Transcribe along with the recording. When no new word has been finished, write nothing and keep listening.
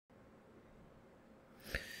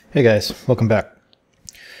Hey guys, welcome back.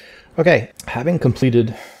 Okay, having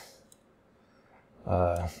completed,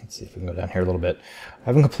 let's see if we can go down here a little bit.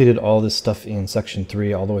 Having completed all this stuff in section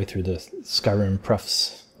 3 all the way through the Skyrim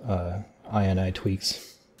prefs INI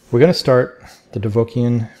tweaks, we're going to start the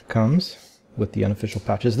Dovahkiin Comes with the unofficial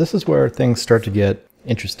patches. This is where things start to get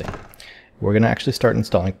interesting. We're going to actually start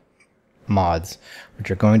installing mods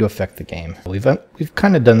which are going to affect the game. We've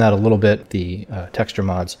kind of done that a little bit, the texture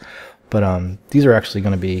mods, but these are actually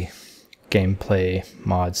going to be gameplay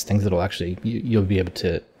mods, things that'll actually you'll be able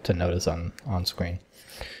to notice on screen.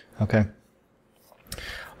 Okay.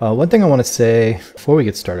 One thing I want to say before we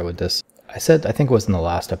get started with this, I think it was in the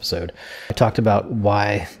last episode, I talked about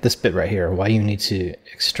why this bit right here, why you need to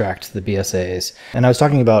extract the BSAs, and I was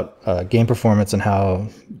talking about game performance and how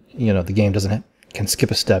the game can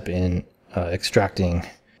skip a step in extracting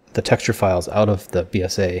the texture files out of the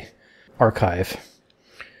BSA archive,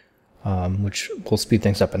 which will speed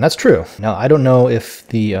things up, and that's true. Now I don't know if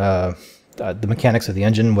the mechanics of the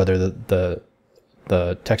engine, whether the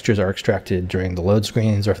textures are extracted during the load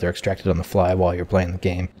screens or if they're extracted on the fly while you're playing the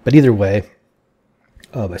game. But either way,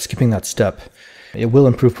 by skipping that step, it will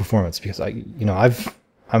improve performance because I'm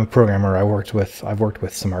a programmer. I've worked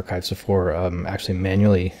with some archives before, actually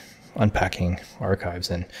manually unpacking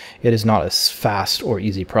archives, and it is not a fast or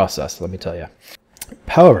easy process, let me tell you.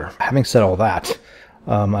 However, having said all that,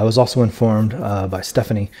 I was also informed by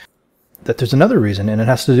Stephanie that there's another reason, and it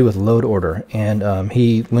has to do with load order, and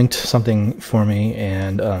he linked something for me,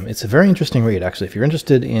 and it's a very interesting read, actually. If you're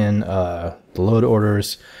interested in the load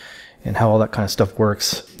orders and how all that kind of stuff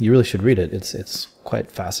works, you really should read it. It's quite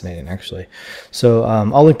fascinating, actually. So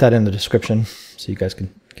I'll link that in the description so you guys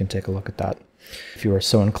can take a look at that if you are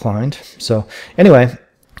so inclined. So anyway,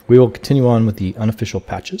 we will continue on with the unofficial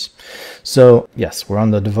patches. So yes, we're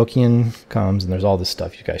on the Dovahkiin Comes, and there's all this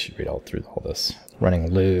stuff. You guys should read all through all this, running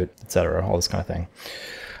loot, etc., all this kind of thing.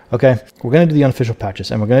 Okay, we're going to do the unofficial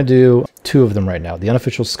patches, and we're going to do two of them right now: the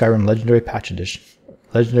unofficial Skyrim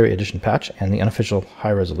Legendary Edition patch, and the unofficial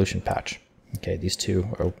High Resolution patch. Okay, these two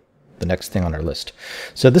are the next thing on our list.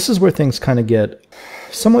 So this is where things kind of get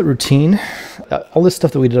somewhat routine. All this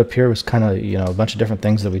stuff that we did up here was kind of, a bunch of different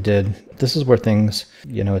things that we did. This is where things,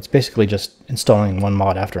 it's basically just installing one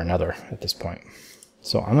mod after another at this point.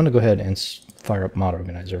 So I'm going to go ahead and fire up Mod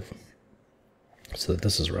Organizer so that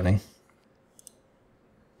this is running.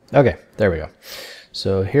 Okay, there we go.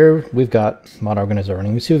 So here we've got Mod Organizer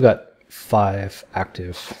running. You see we've got 5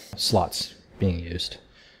 active slots being used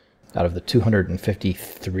out of the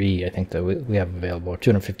 253, I think, that we have available, or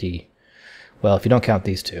 250, well, if you don't count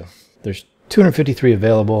these two. There's 253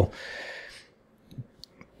 available,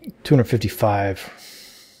 255,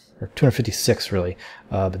 or 256 really,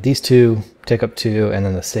 but these two take up 2, and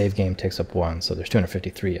then the save game takes up 1, so there's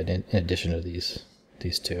 253 in addition to these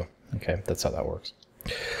two. Okay, that's how that works.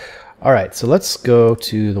 Alright, so let's go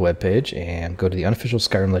to the webpage and go to the unofficial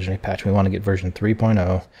Skyrim Legendary patch. We want to get version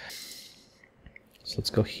 3.0. So let's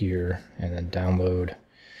go here and then download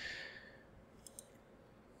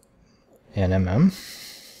NMM.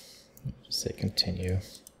 Just say continue.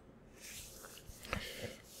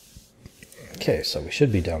 Okay, so we should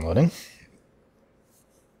be downloading.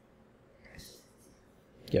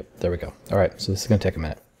 Yep, there we go. Alright, so this is going to take a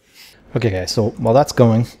minute. Okay guys, so while that's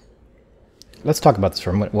going, let's talk about this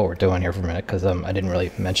for a minute, what we're doing here for a minute, because I didn't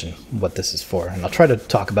really mention what this is for, and I'll try to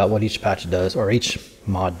talk about what each patch does, or each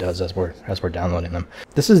mod does as we're downloading them.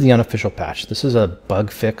 This is the unofficial patch. This is a bug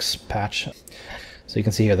fix patch. So you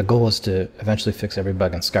can see here the goal is to eventually fix every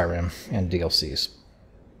bug in Skyrim and DLCs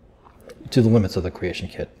to the limits of the creation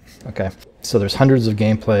kit. Okay, so there's hundreds of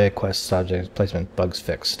gameplay, quests, objects, placement, bugs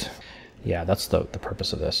fixed. Yeah, that's the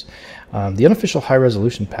purpose of this. The unofficial high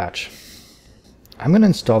resolution patch, I'm going to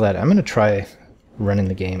install that. I'm going to try running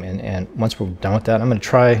the game, and once we're done with that, I'm going to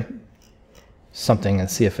try something and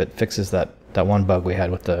see if it fixes that one bug we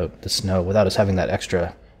had with the snow without us having that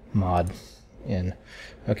extra mod in.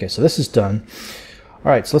 Okay, so this is done.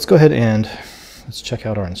 Alright, so let's go ahead and let's check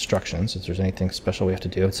out our instructions if there's anything special we have to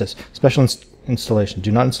do. It says, special installation,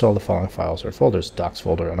 do not install the following files or folders: docs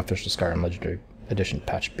folder, unofficial Skyrim Legendary Edition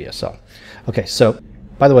patch BSL. Okay, so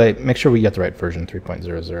by the way, make sure we get the right version,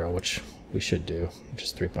 3.00, which we should do, which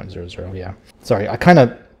is 3.00, yeah. Sorry, I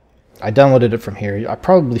downloaded it from here. I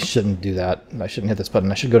probably shouldn't do that. I shouldn't hit this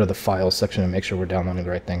button. I should go to the files section and make sure we're downloading the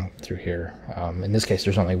right thing through here. In this case,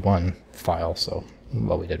 there's only one file, so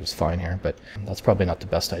what we did was fine here, but that's probably not the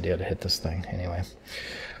best idea to hit this thing anyway.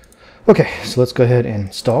 Okay, so let's go ahead and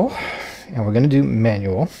install, and we're going to do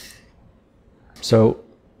manual. So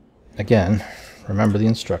again, remember the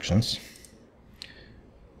instructions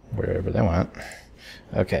wherever they went.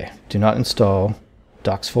 Okay, do not install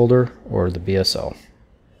docs folder or the BSL.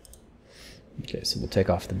 Okay, so we'll take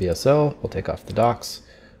off the BSL, we'll take off the docs,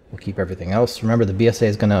 we'll keep everything else. Remember, the BSA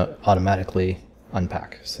is going to automatically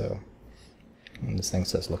unpack. So when this thing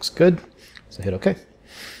says looks good, so hit OK.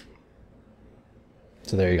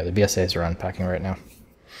 So there you go, the BSAs are unpacking right now.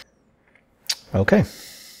 Okay,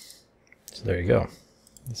 so there you go.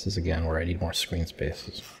 This is again where I need more screen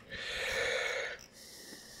spaces.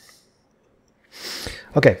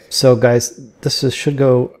 Okay, so guys, this should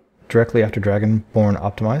go directly after Dragonborn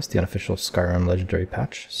Optimized, the unofficial Skyrim legendary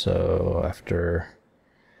patch. So after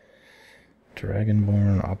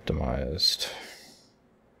Dragonborn Optimized,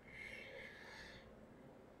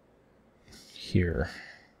 here.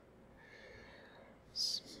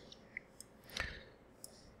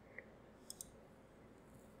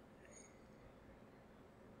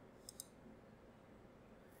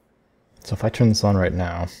 So if I turn this on right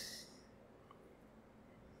now,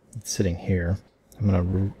 it's sitting here. I'm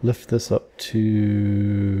going to lift this up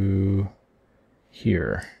to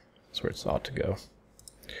here. That's where it's ought to go.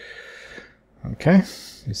 Okay,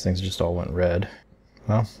 these things just all went red.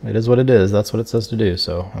 Well, it is what it is. That's what it says to do,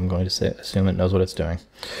 so I'm going to assume it knows what it's doing.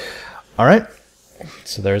 All right,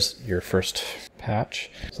 so there's your first patch.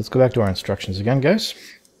 So let's go back to our instructions again, guys.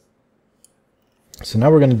 So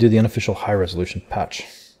now we're going to do the unofficial high resolution patch.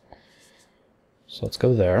 So let's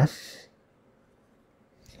go there,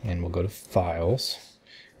 and we'll go to Files,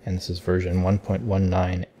 and this is version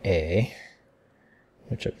 1.19a,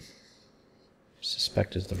 which I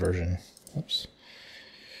suspect is the version, oops,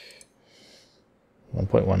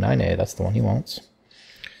 1.19a, that's the one he wants.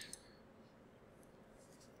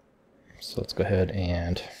 So let's go ahead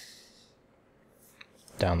and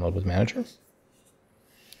download with Manager,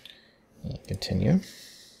 and continue.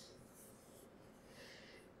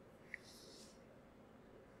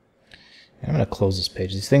 I'm going to close this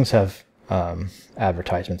page. These things have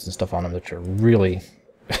advertisements and stuff on them that are really,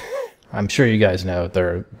 I'm sure you guys know,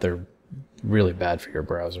 they're really bad for your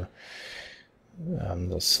browser.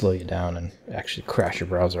 They'll slow you down and actually crash your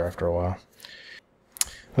browser after a while.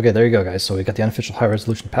 Okay, there you go, guys. So we got the unofficial high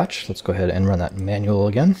resolution patch. Let's go ahead and run that manual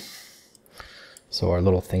again. So our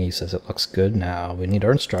little thingy says it looks good. Now we need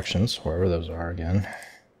our instructions, wherever those are again.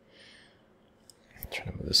 Try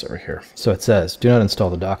to move this over here. So it says, do not install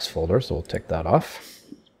the docs folder, so we'll take that off.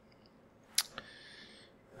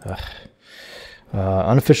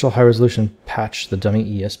 Unofficial high resolution patch, the dummy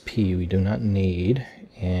ESP we do not need,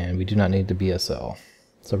 and we do not need the BSL.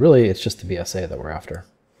 So really it's just the BSA that we're after.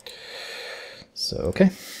 So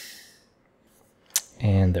okay.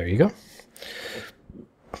 And there you go.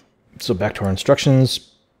 So back to our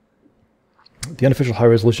instructions. The unofficial high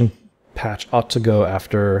resolution patch ought to go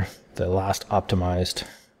after the last optimized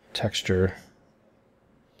texture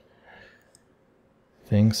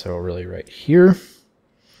thing, so really right here,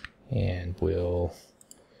 and we'll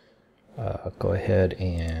go ahead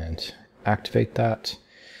and activate that.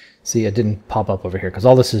 See, it didn't pop up over here because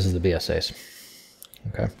all this is the BSAs.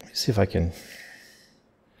 Okay, let me see if I can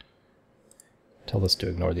tell this to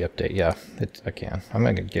ignore the update. Yeah, I can. I'm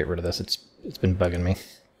going to get rid of this. It's been bugging me.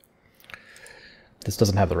 This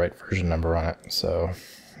doesn't have the right version number on it, so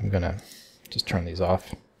I'm going to just turn these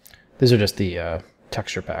off. These are just the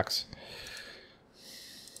texture packs.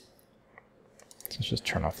 So let's just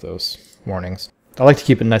turn off those warnings. I like to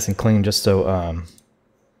keep it nice and clean just so,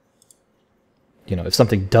 you know, if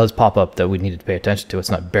something does pop up that we needed to pay attention to,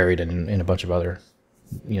 it's not buried in a bunch of other,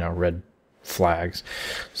 you know, red flags.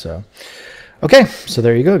 So, okay, so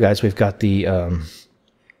there you go, guys. We've got the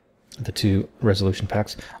two resolution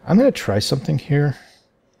packs. I'm going to try something here.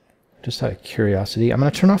 Just out of curiosity, I'm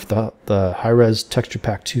going to turn off the high-res texture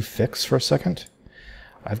pack 2 fix for a second.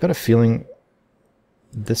 I've got a feeling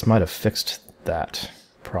this might have fixed that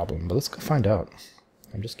problem, but let's go find out.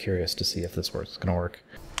 I'm just curious to see if this works. It's going to work.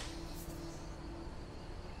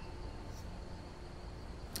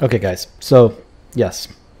 Okay, guys, so yes,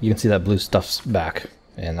 you can see that blue stuff's back,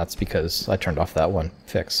 and that's because I turned off that one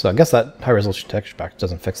fix. So I guess that high-resolution texture pack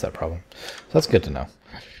doesn't fix that problem. So that's good to know.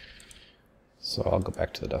 So I'll go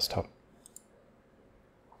back to the desktop,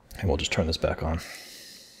 and we'll just turn this back on.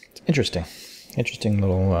 It's interesting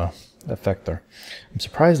little effect there. I'm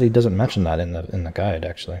surprised he doesn't mention that in the guide,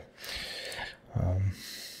 actually.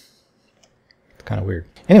 It's kind of weird.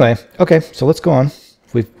 Anyway, okay, so let's go on.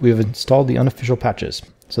 We've installed the unofficial patches.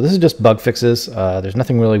 So this is just bug fixes. There's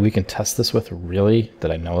nothing really we can test this with, really,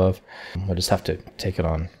 that I know of. We'll just have to take it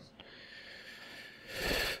on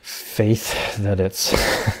faith that it's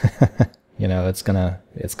you know, it's gonna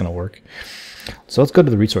work. So let's go to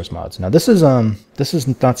the resource mods. Now this is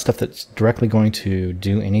not stuff that's directly going to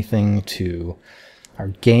do anything to our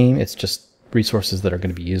game. It's just resources that are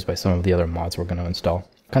going to be used by some of the other mods we're going to install.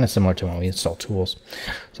 Kind of similar to when we install tools.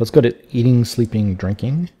 So let's go to Eating, Sleeping,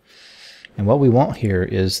 Drinking. And what we want here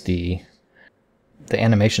is the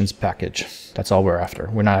animations package. That's all we're after.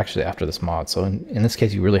 We're not actually after this mod. So in this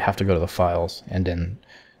case, you really have to go to the files, and then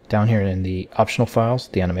down here in the optional files,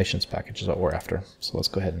 the animations package is what we're after. So let's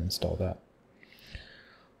go ahead and install that.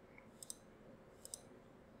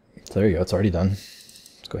 So there you go, it's already done.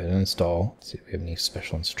 Let's go ahead and install. Let's see if we have any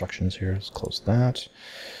special instructions here. Let's close that.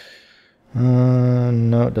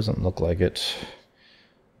 No, it doesn't look like it.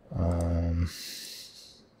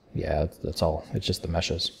 Yeah, that's all. It's just the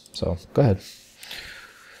meshes. So go ahead.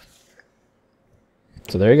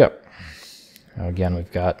 So there you go. Now again,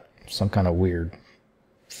 we've got some kind of weird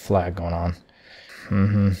flag going on.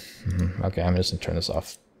 Okay, I'm just gonna turn this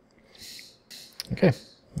off. Okay,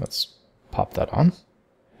 let's pop that on.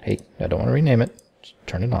 Hey, I don't want to rename it. Just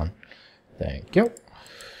turn it on. Thank you.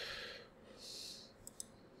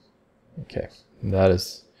 Okay, that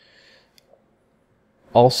is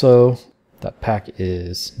also, that pack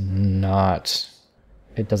is not,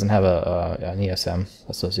 it doesn't have an ESM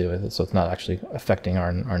associated with it, so it's not actually affecting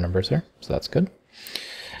our numbers here, so that's good.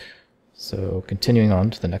 So continuing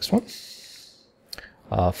on to the next one.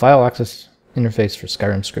 FileAccess interface for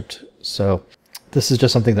Skyrim script. So this is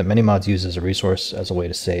just something that many mods use as a resource, as a way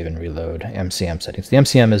to save and reload MCM settings. The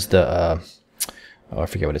MCM is the, oh, I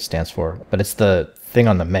forget what it stands for, but it's the thing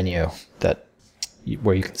on the menu that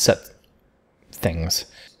where you can set things,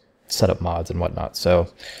 set up mods and whatnot. So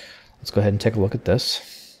let's go ahead and take a look at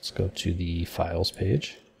this. Let's go to the files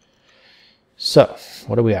page. So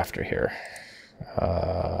what are we after here?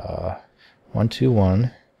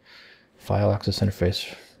 121 FileAccess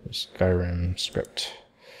interface for Skyrim script.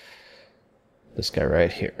 This guy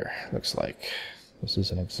right here looks like. This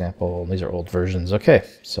is an example. These are old versions. Okay,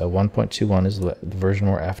 so 1.21 is the version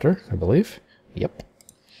we're after, I believe. Yep.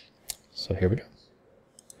 So here we go.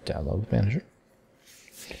 Download the manager.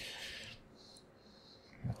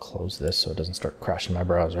 I'll close this so it doesn't start crashing my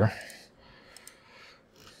browser.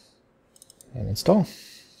 And install.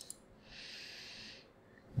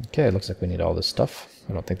 Okay, it looks like we need all this stuff.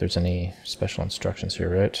 I don't think there's any special instructions here,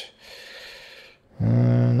 right?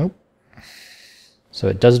 Nope. So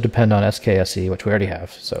it does depend on SKSE, which we already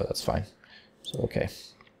have, so that's fine. So okay.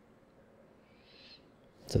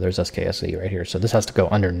 So there's SKSE right here. So this has to go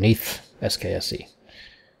underneath SKSE. You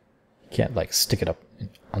can't like stick it up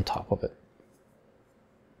on top of it.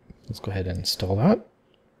 Let's go ahead and install that.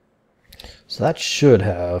 So that should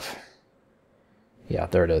have, yeah,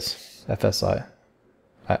 there it is. FISS,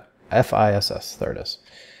 there it is.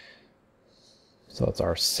 So it's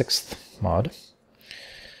our 6th mod.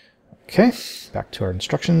 Okay, back to our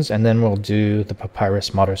instructions, and then we'll do the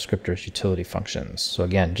Papyrus modder scripters utility functions. So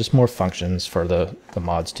again, just more functions for the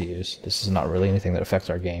mods to use. This is not really anything that affects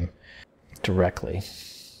our game directly.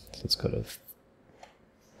 So let's go to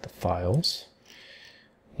the files,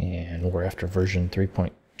 and we're after version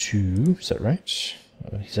 3.2, is that right?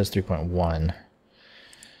 He says 3.1.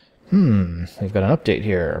 We've got an update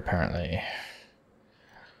here, apparently.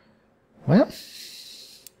 Well,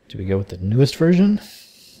 do we go with the newest version?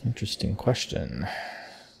 Interesting question.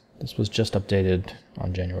 This was just updated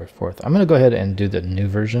on January 4th. I'm going to go ahead and do the new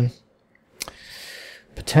version.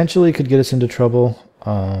 Potentially could get us into trouble.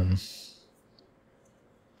 But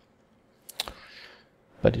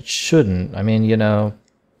it shouldn't. I mean, you know,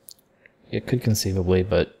 it could conceivably,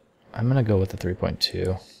 but I'm going to go with the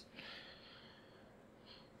 3.2.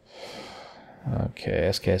 Okay,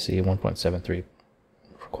 SKSE 1.73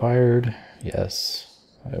 required. Yes,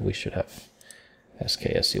 we should have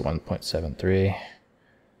SKSE 1.73.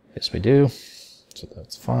 Yes, we do. So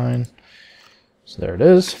that's fine. So there it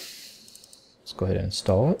is. Let's go ahead and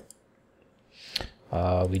install it.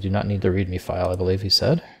 We do not need the README file, I believe he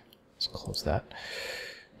said. Let's close that.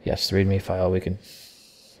 Yes, the README file we can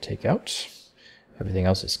take out. Everything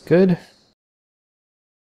else is good.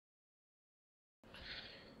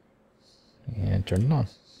 And turn it on.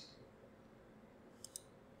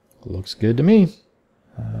 Looks good to me.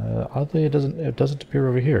 Oddly, it doesn't appear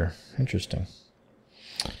over here. Interesting.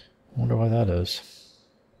 I wonder why that is.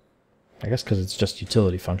 I guess because it's just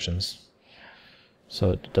utility functions,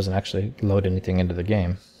 so it doesn't actually load anything into the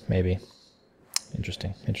game. Maybe.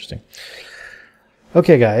 Interesting. Interesting.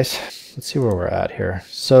 Okay, guys. Let's see where we're at here.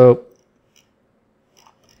 So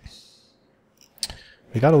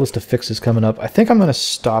we got a list of fixes coming up. I think I'm going to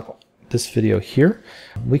stop this video here.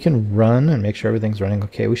 We can run and make sure everything's running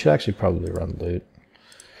okay. We should actually probably run loot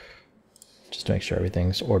just to make sure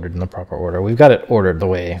everything's ordered in the proper order. We've got it ordered the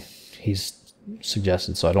way he's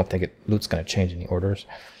suggested, so I don't think loot's going to change any orders.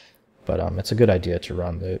 But it's a good idea to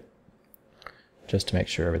run loot. just to make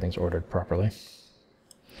sure everything's ordered properly.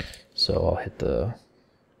 So I'll hit the,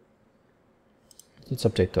 let's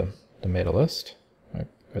update the meta list, right,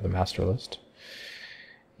 or the master list,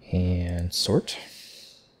 and sort.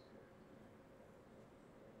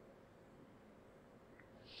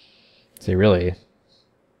 See, really,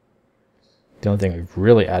 the only thing we've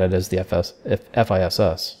really added is the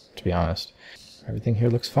FISS, to be honest. Everything here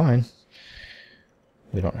looks fine.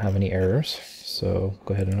 We don't have any errors, so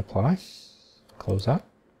go ahead and apply. Close out.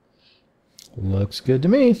 Looks good to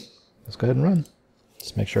me. Let's go ahead and run.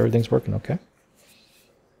 Just make sure everything's working okay.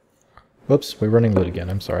 Whoops, we're running loot again.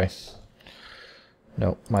 I'm sorry.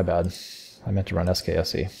 No, my bad. I meant to run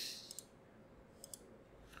SKSE.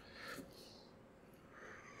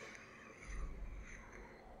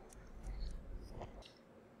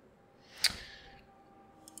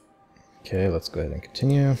 Okay, let's go ahead and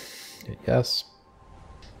continue. Hit yes.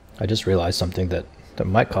 I just realized something that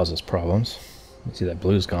might cause us problems. You see that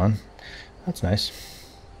blue's gone. That's nice.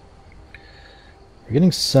 We're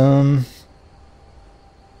getting some...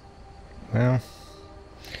 Well,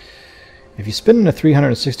 if you spin in a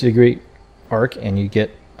 360-degree arc and you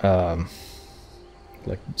get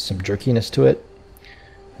like some jerkiness to it,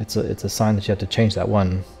 it's a sign that you have to change that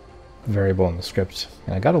one variable in the script.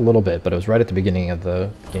 And I got a little bit, but it was right at the beginning of the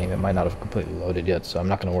game. It might not have completely loaded yet, so I'm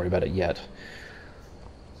not going to worry about it yet.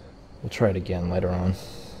 We'll try it again later on.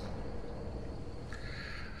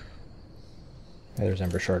 There's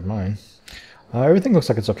Ember Shard Mine. Everything looks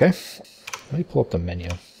like it's okay. Let me pull up the menu.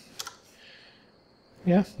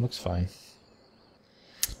 Yeah, looks fine.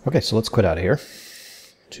 Okay, so let's quit out of here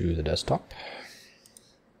to the desktop.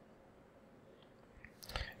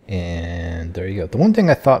 And there you go. The one thing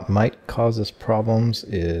I thought might cause us problems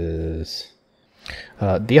is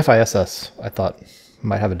the FISS, I thought,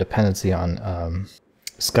 might have a dependency on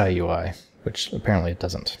Sky UI, which apparently it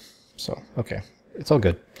doesn't. So, okay, it's all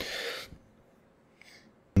good.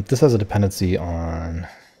 This has a dependency on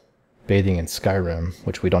bathing in Skyrim,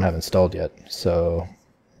 which we don't have installed yet. So,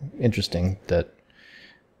 interesting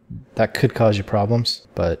that could cause you problems,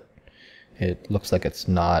 but it looks like it's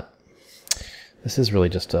not. This is really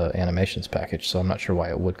just an animations package, so I'm not sure why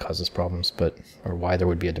it would cause us problems, or why there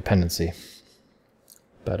would be a dependency.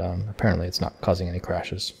 But apparently it's not causing any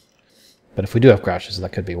crashes. But if we do have crashes,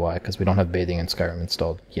 that could be why, because we don't have bathing in Skyrim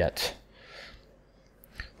installed yet.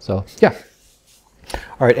 So, yeah.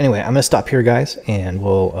 Alright, anyway, I'm going to stop here, guys, and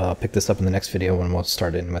we'll pick this up in the next video when we'll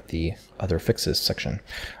start in with the other fixes section.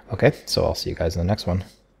 Okay, so I'll see you guys in the next one.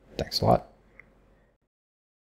 Thanks a lot.